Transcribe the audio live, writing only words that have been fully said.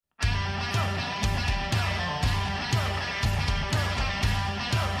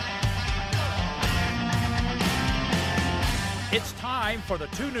It's time for the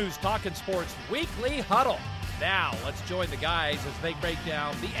 2 News Talking Sports Weekly Huddle. Now, let's join the guys as they break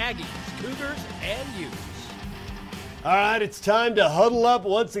down the Aggies, Cougars, and Utes. All right, it's time to huddle up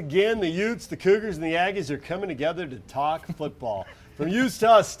once again. The Utes, the Cougars, and the Aggies are coming together to talk football. From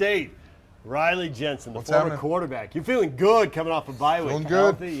Utah State, Riley Jensen, the former quarterback. You're feeling good coming off a bye week. Feeling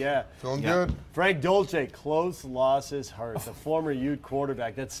Healthy? good. Yeah. Feeling good. Frank Dolce, close losses hurt. The former Ute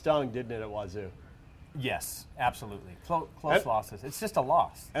quarterback. That stung, didn't it, at Wazoo? Yes, absolutely. Close losses. It's just a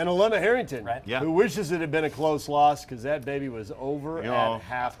loss. And Alema Harrington, right? Who wishes it had been a close loss because that baby was over at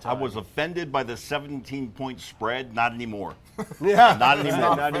halftime. I was offended by the 17-point spread. Not anymore. Yeah. Not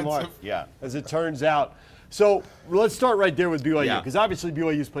anymore. Not anymore. Yeah. As it turns out. So let's start right there with BYU because obviously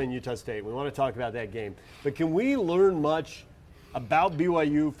BYU is playing Utah State. We want to talk about that game. But can we learn much about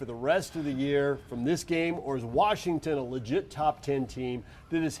BYU for the rest of the year from this game, or is Washington a legit top 10 team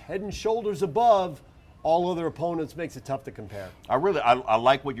that is head and shoulders above all other opponents, makes it tough to compare? I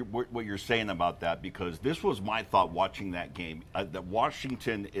like what you're saying about that, because this was my thought watching that game. That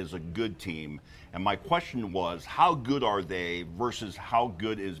Washington is a good team, and my question was, how good are they versus how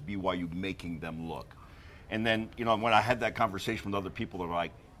good is BYU making them look? And then, when I had that conversation with other people, they're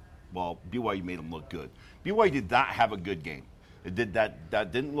like, well, BYU made them look good. BYU did not have a good game. It did that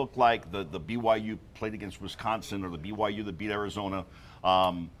didn't look like the BYU played against Wisconsin or the BYU that beat Arizona.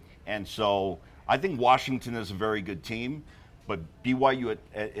 And so I think Washington is a very good team, but BYU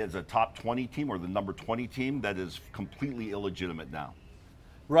is a top 20 team or the number 20 team that is completely illegitimate now.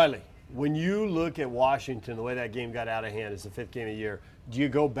 Riley, when you look at Washington, the way that game got out of hand is the 5th game of the year, do you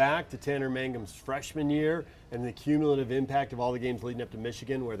go back to Tanner Mangum's freshman year and the cumulative impact of all the games leading up to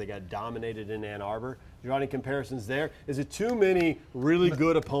Michigan where they got dominated in Ann Arbor? Do you draw any comparisons there? Is it too many really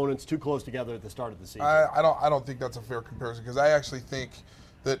good opponents too close together at the start of the season? I don't think that's a fair comparison, because I actually think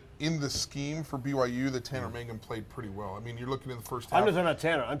that in the scheme for BYU, that Tanner Mangum played pretty well. I mean, you're looking at the first half. I'm not talking about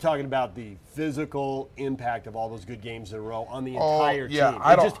Tanner. I'm talking about the physical impact of all those good games in a row on the entire team.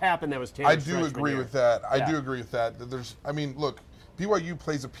 It just happened that was Tanner's freshman year. I do agree with that. Look, BYU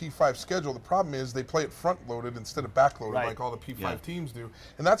plays a P5 schedule. The problem is they play it front-loaded instead of back-loaded like all the P5 teams do.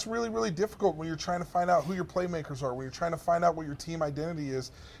 And that's really, really difficult when you're trying to find out who your playmakers are, when you're trying to find out what your team identity is.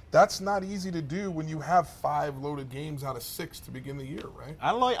 That's not easy to do when you have 5 loaded games out of 6 to begin the year, right?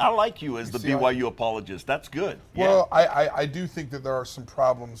 I like you as the BYU apologist. That's good. Well, I do think that there are some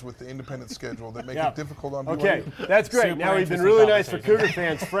problems with the independent schedule that make it difficult on BYU. Okay, that's great. Now we've been really nice for Cougar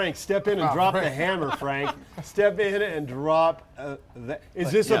fans. Frank, step in and drop the hammer, Frank. Step in and drop that.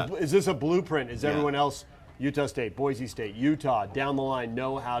 Is this a blueprint? Is everyone else, Utah State, Boise State, Utah, down the line,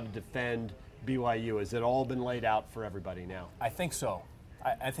 know how to defend BYU? Has it all been laid out for everybody now? I think so.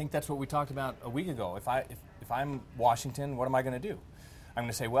 I think that's what we talked about a week ago. If I'm Washington, what am I going to do? I'm going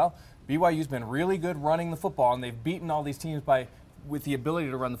to say, well, BYU's been really good running the football, and they've beaten all these teams with the ability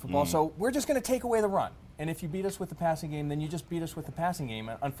to run the football. So we're just going to take away the run. And if you beat us with the passing game, then you just beat us with the passing game.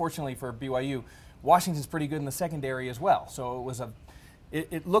 And unfortunately for BYU, Washington's pretty good in the secondary as well. So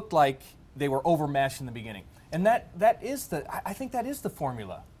it looked like they were overmatched in the beginning. And I think that is the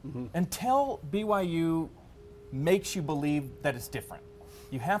formula. Until BYU makes you believe that it's different.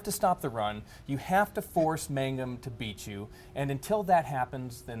 You have to stop the run. You have to force Mangum to beat you. And until that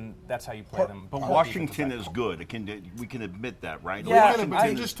happens, then that's how you play them. But Washington is good. We can admit that, right? Yeah, but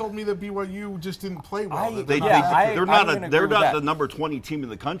you just told me that BYU just didn't play well. They're not the number 20 team in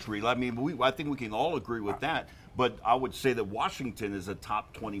the country. I mean, I think we can all agree with that. But I would say that Washington is a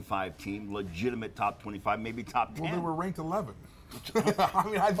top 25 team, legitimate top 25. Maybe top 10. Well, they were ranked 11.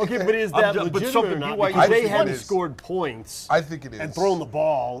 But is that legitimate or not? Because they hadn't scored points. I think it is. And thrown the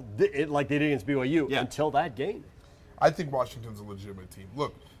ball like they did against BYU until that game. I think Washington's a legitimate team.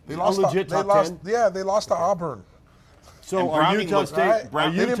 Look, they lost to Auburn. So are Utah State?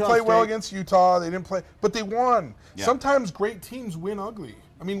 They didn't play well against Utah. They didn't play, but they won. Yeah. Sometimes great teams win ugly.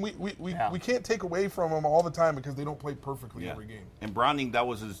 I mean, we can't take away from them all the time because they don't play perfectly every game. And Browning, that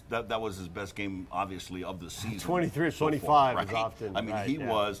was his best game, obviously, of the season. 23 or 25 right? is often. I mean, he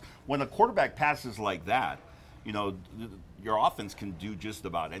was. When a quarterback passes like that, your offense can do just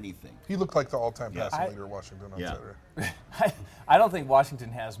about anything. He looked like the all-time passing leader at Washington on Saturday. I don't think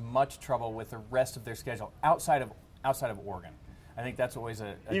Washington has much trouble with the rest of their schedule outside of Oregon. I think that's always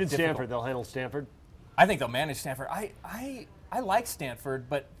a even Stanford. They'll handle Stanford. I think they'll manage Stanford. I like Stanford,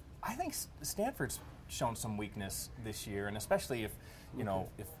 but I think Stanford's shown some weakness this year, and especially if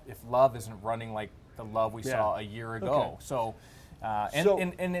Love isn't running like the Love we saw a year ago. Okay. So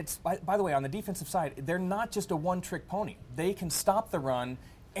it's by the way, on the defensive side, they're not just a one-trick pony. They can stop the run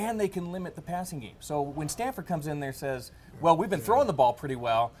and they can limit the passing game. So when Stanford comes in there and says, "Well, we've been throwing the ball pretty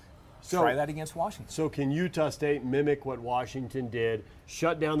well," try that against Washington. So can Utah State mimic what Washington did,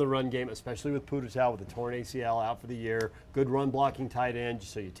 shut down the run game, especially with Pudutal with a torn ACL out for the year, good run blocking tight end,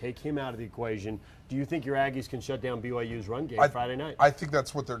 so you take him out of the equation. Do you think your Aggies can shut down BYU's run game Friday night? I think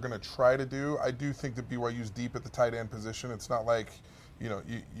that's what they're going to try to do. I do think that BYU's deep at the tight end position. It's not like,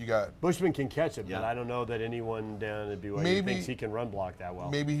 you got... Bushman can catch it, but I don't know that anyone down at BYU thinks he can run block that well.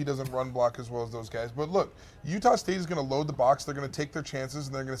 Maybe he doesn't run block as well as those guys. But look, Utah State is going to load the box. They're going to take their chances,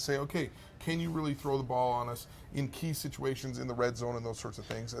 and they're going to say, okay, can you really throw the ball on us in key situations in the red zone and those sorts of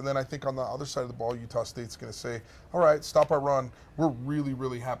things? And then I think on the other side of the ball, Utah State's going to say, all right, stop our run. We're really,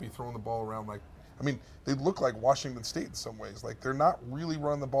 really happy throwing the ball around they look like Washington State in some ways. Like, they're not really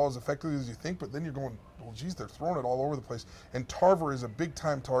running the ball as effectively as you think, but then you're going, well, geez, they're throwing it all over the place. And Tarver is a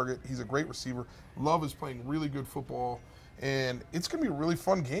big-time target. He's a great receiver. Love is playing really good football, and it's going to be a really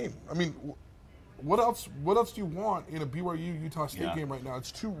fun game. I mean, what else do you want in a BYU-Utah State game right now?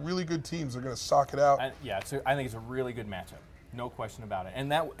 It's two really good teams. They're going to sock it out. I think it's a really good matchup. No question about it.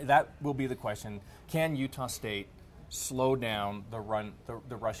 And that will be the question. Can Utah State slow down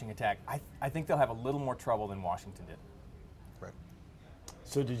the rushing attack? I think they'll have a little more trouble than Washington did. Right.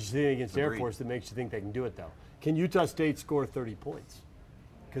 So did you see anything against Air Force that makes you think they can do it, though? Can Utah State score 30 points?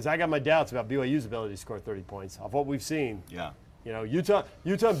 Because I got my doubts about BYU's ability to score 30 points off what we've seen. Yeah. Utah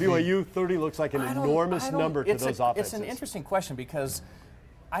and BYU, 30 looks like an enormous number to those offenses. It's an interesting question because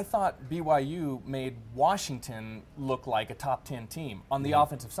I thought BYU made Washington look like a top 10 team on the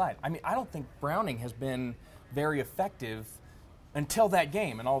offensive side. I mean, I don't think Browning has been very effective until that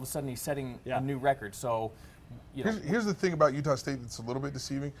game, and all of a sudden he's setting a new record. So, here's the thing about Utah State that's a little bit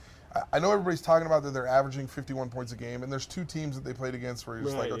deceiving. I know everybody's talking about that they're averaging 51 points a game, and there's two teams that they played against where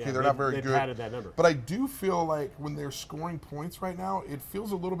you're just they're not very good. Padded that number. But I do feel like when they're scoring points right now, it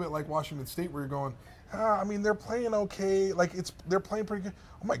feels a little bit like Washington State where you're going, they're playing okay. Like they're playing pretty good.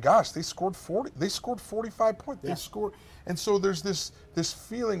 Oh my gosh, they scored 40. They scored 45 points. They scored, and so there's this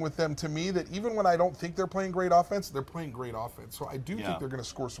feeling with them to me that even when I don't think they're playing great offense, they're playing great offense. So I do think they're going to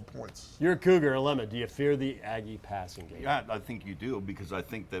score some points. You're a Cougar, Lemma. Do you fear the Aggie passing game? Yeah, I think you do, because I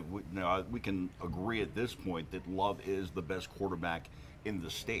think that we can agree at this point that Love is the best quarterback in the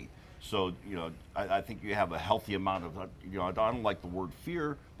state. So I think you have a healthy amount of I don't like the word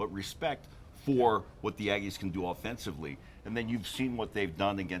fear, but respect for what the Aggies can do offensively. And then you've seen what they've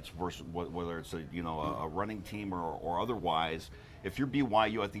done against whether it's a running team or otherwise. If you're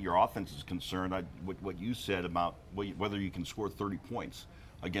BYU, I think your offense is concerned. What you said about whether you can score 30 points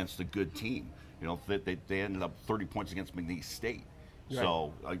against a good team. They ended up 30 points against McNeese State. Right.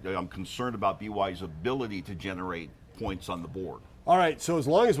 So I'm concerned about BYU's ability to generate points on the board. All right, so as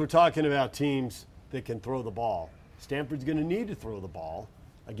long as we're talking about teams that can throw the ball, Stanford's going to need to throw the ball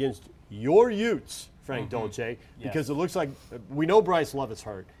against your Utes, Frank Dolce, because it looks like we know Bryce Love is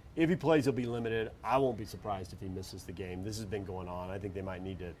hurt. If he plays, he'll be limited. I won't be surprised if he misses the game. This has been going on. I think they might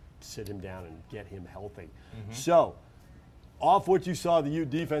need to sit him down and get him healthy. So, off what you saw the Ute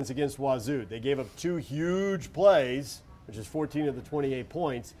defense against Wazoo, they gave up 2 huge plays, which is 14 of the 28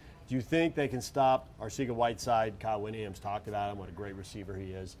 points. Do you think they can stop Arcega-Whiteside? Kyle Whittingham's talked about him, what a great receiver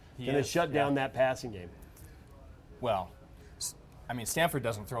he is. Can they shut down that passing game? Well, I mean, Stanford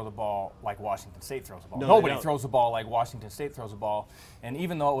doesn't throw the ball like Washington State throws the ball. No, nobody throws the ball like Washington State throws the ball. And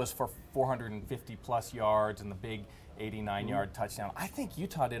even though it was for 450-plus yards and the big 89-yard touchdown, I think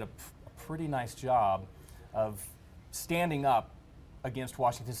Utah did a pretty nice job of standing up against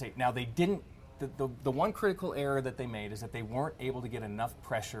Washington State. Now, they didn't. The one critical error that they made is that they weren't able to get enough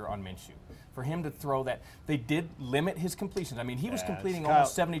pressure on Minshew. For him to throw that, they did limit his completions. I mean, he was completing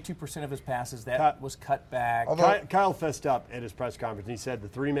almost 72% of his passes. That was cut back. Kyle fessed up at his press conference. He said the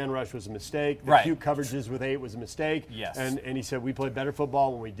 3-man rush was a mistake. The few coverages with 8 was a mistake. Yes. And he said we played better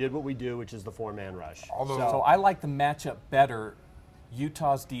football when we did what we do, which is the 4-man rush. So I like the matchup better,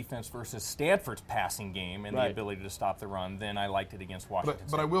 Utah's defense versus Stanford's passing game and the ability to stop the run, than I liked it against Washington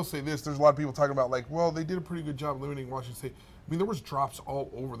State. But I will say this, there's a lot of people talking about they did a pretty good job limiting Washington State. I mean, there was drops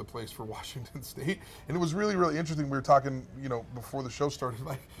all over the place for Washington State, and it was really, really interesting. We were talking, before the show started,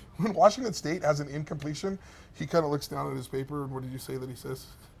 like when Washington State has an incompletion, he kind of looks down at his paper, and what did you say that he says?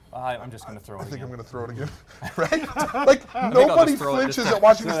 I'm just going to throw it again. I think I'm going to throw it again. Right? Like, nobody flinches at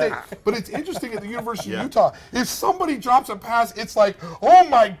Washington State. But it's interesting at the University of Utah. If somebody drops a pass, it's like, oh,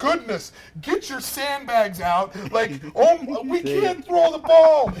 my goodness, get your sandbags out. Like, we can't throw the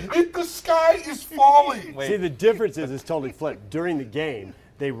ball. The sky is falling. See, the difference is it's totally flipped. During the game,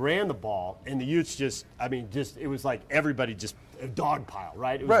 they ran the ball, and the Utes it was like everybody just a dog pile,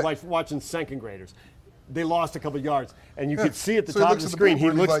 right? It was like watching second graders. they lost a couple yards. And you could see at the So he top of looks the at the screen, he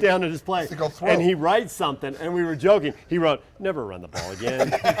billboard, he's looks like, down at his play, "Think I'll throw." and he writes something, and we were joking. He wrote, "Never run the ball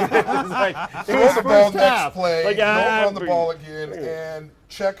again." It was like, it was Throw the ball first half. next play, Like, don't run the ball again, and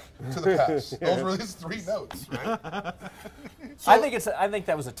check to the pass. Those were his 3 notes, right? I think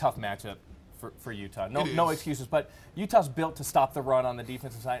that was a tough matchup for Utah. No is. excuses, but Utah's built to stop the run on the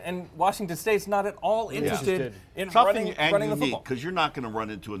defensive side, and Washington State's not at all interested in running the football. Because you're not going to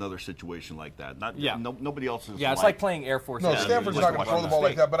run into another situation like that. Nobody else is. Yeah, it's like playing Air Force. No, Academy. Stanford's not going to throw the ball State.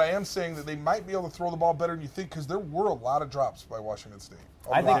 like that, but I am saying that they might be able to throw the ball better than you think because there were a lot of drops by Washington State.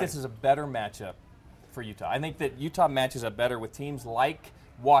 I think this is a better matchup for Utah. I think that Utah matches up better with teams like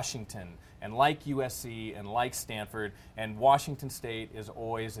Washington and like USC and like Stanford, and Washington State is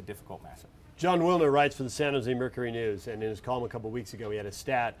always a difficult matchup. John Wilner writes for the San Jose Mercury News, and in his column a couple weeks ago, he had a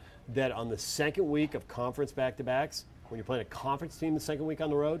stat that on the second week of conference back-to-backs, when you're playing a conference team the second week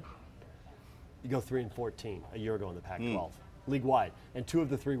on the road, you go 3-14 a year ago in the Pac-12, league-wide. And 2 of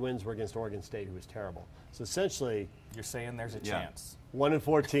the 3 wins were against Oregon State, who was terrible. So essentially, you're saying there's a chance.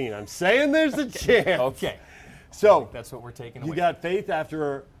 1-14. I'm saying there's a chance. Okay. So that's what we're taking away. You got faith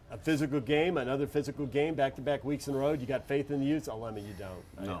after a physical game, another physical game, back-to-back weeks in a row. You got faith in the Utes. Laramie, you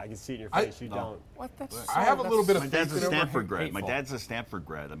don't. No. I can see it in your face. You don't. What? I have a little bit of My faith dad's a in Stanford grad. Hateful. My dad's a Stanford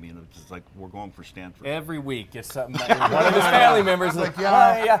grad. I mean, it's just like we're going for Stanford. Every week, it's something that one of his family members is like, my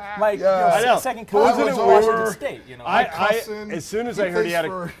I know. second Wasn't cousin it was Washington weird? State. You know, As soon as I heard he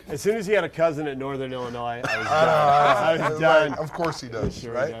had a cousin at Northern Illinois, I was done. Of course he does,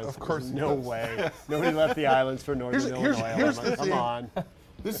 Sure right? he does. Of course he No does. way. Nobody left the islands for Northern Illinois. Here's the Come thing. on.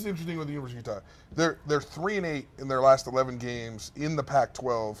 This is interesting with the University of Utah. They're 3-8 in their last 11 games in the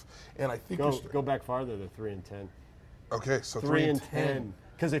Pac-12, and I think Go back farther. They're 3-10. Okay, so 3-10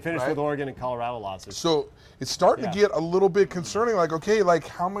 because they finished with Oregon and Colorado losses. So it's starting to get a little bit concerning. Like, okay, like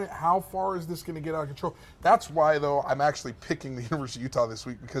how far is this going to get out of control? That's why, though, I'm actually picking the University of Utah this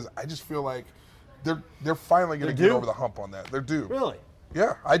week because I just feel like they're finally going to get over the hump on that. They're due. Really?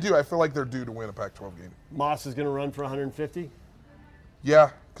 Yeah, I do. I feel like they're due to win a Pac-12 game. Moss is going to run for 150.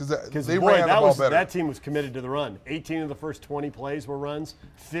 Yeah, because they ran the ball better. That team was committed to the run. 18 of the first 20 plays were runs.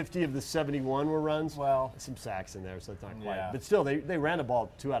 50 of the 71 were runs. Well, some sacks in there, so it's not quite. Yeah. But still, they ran the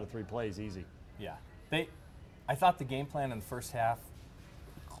ball 2 out of 3 plays easy. Yeah. I thought the game plan in the first half,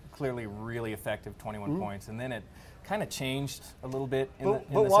 clearly really effective, 21 points, and then it kind of changed a little bit in the second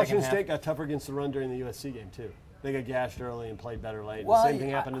half. But Washington State got tougher against the run during the USC game, too. They got gashed early and played better late. Well, the same thing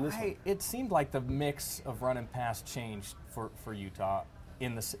happened in this one. It seemed like the mix of run and pass changed for Utah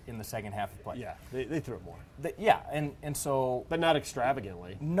in the second half of play. Yeah, they threw it more. And so. But not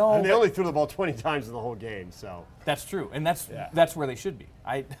extravagantly. No. And they only threw the ball 20 times in the whole game, so. That's true, and that's where they should be.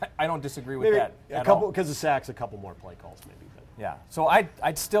 I don't disagree with that at all. Because of sacks, a couple more play calls maybe. But. Yeah, so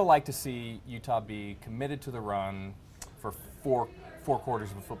I'd still like to see Utah be committed to the run for four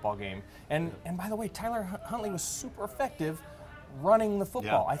quarters of a football game. And by the way, Tyler Huntley was super effective running the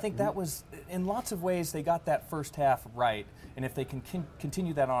football. Yeah. I think that was, in lots of ways, they got that first half right. And if they can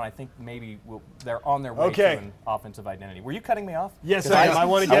continue that on, I think maybe they're on their way to an offensive identity. Were you cutting me off? Yes, I am. I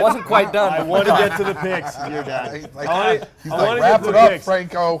wasn't quite done. I want to get to the picks. You're done. He's like, wrap it up,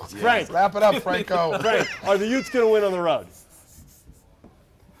 Franco. Frank. Wrap it up, Franco. Frank, are the Utes going to win on the road?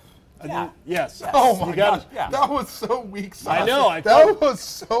 Yeah. Yes. Oh, my God. Yeah. That was so weak sauce. I know. That was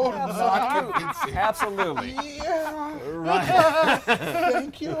so not convincing. Absolutely. Yeah. Right.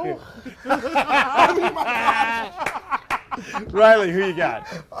 Thank you. Riley, who you got?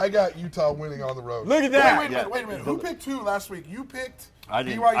 I got Utah winning on the road. Look at that. Wait a minute. Who picked 2 last week? You picked I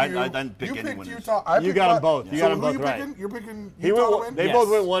didn't. BYU. I didn't pick you any picked winners. Utah. You got them both. You got them both right. You're picking He Utah to went, win? they Yes.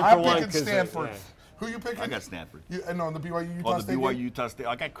 both went 1 for I'm 1. picking Stanford. Who you picking? I got Stanford. No, the BYU Utah Oh, the State BYU game? Utah State.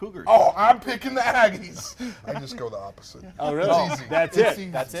 I got Cougars. Oh, I'm picking the Aggies. I just go the opposite. Oh, really? It's easy. That's It's it. easy.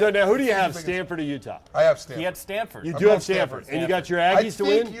 That's it. So now who do you have, It's easy. Stanford or Utah? I have Stanford. He had Stanford. You I'm do going have Stanford. Stanford. And you got your I Aggies to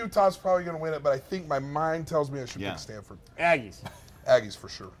think win? Utah's probably going to win it, but I think my mind tells me I should pick Stanford. Aggies. Aggies for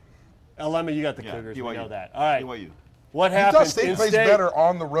sure. Lemon, you got the Yeah, Cougars. BYU. We know that. All right. BYU. What Utah happens State in plays state? better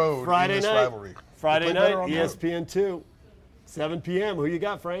on the road Friday in this night. rivalry. Friday They play night, better on the road. ESPN 2, 7 p.m. Who you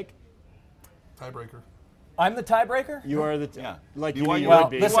got, Frank? Tiebreaker. I'm the tiebreaker? You are the like you BYU. would Well,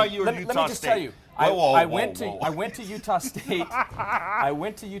 be. listen, BYU or let me Utah just State? tell you. Whoa, I whoa, went whoa. to Utah State. I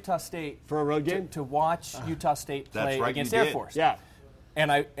went to Utah State For a road game? to watch Utah State That's play right, against you Air did. Force. Yeah.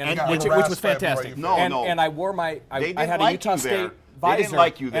 And got which harassed was by fantastic. BYU. No, no. And I wore my They I didn't had a like Utah you State there. visor, They didn't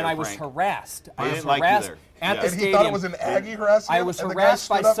like you there, and I was Frank. harassed. I They was didn't like you harassed there. at Yeah. the And stadium. he thought it was an Aggie harassment? I was and the guy harassed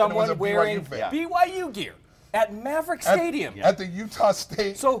stood by up and it was someone a BYU wearing fan. BYU gear at Maverick Stadium. At the Utah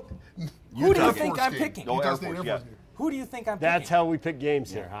State. So who do you Utah think Force I'm game. picking? Go Utah Air State Force, Air yeah. Force game. Who do you think I'm That's picking? how we pick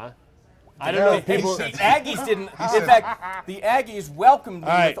games here, huh? I don't know if people. The Aggies didn't. In fact, the Aggies welcomed me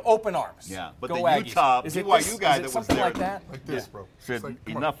with open arms. Yeah, but Go the Aggies. Utah Is it BYU this, guy is it that was something there like that? Like this, bro. said It's like,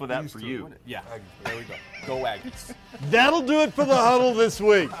 enough of that for you. Yeah, there we go. Go Aggies. That'll do it for the huddle this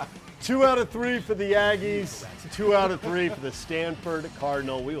week. 2 out of 3 for the Aggies, 2 out of 3 for the Stanford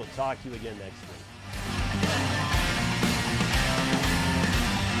Cardinal. We will talk to you again next week.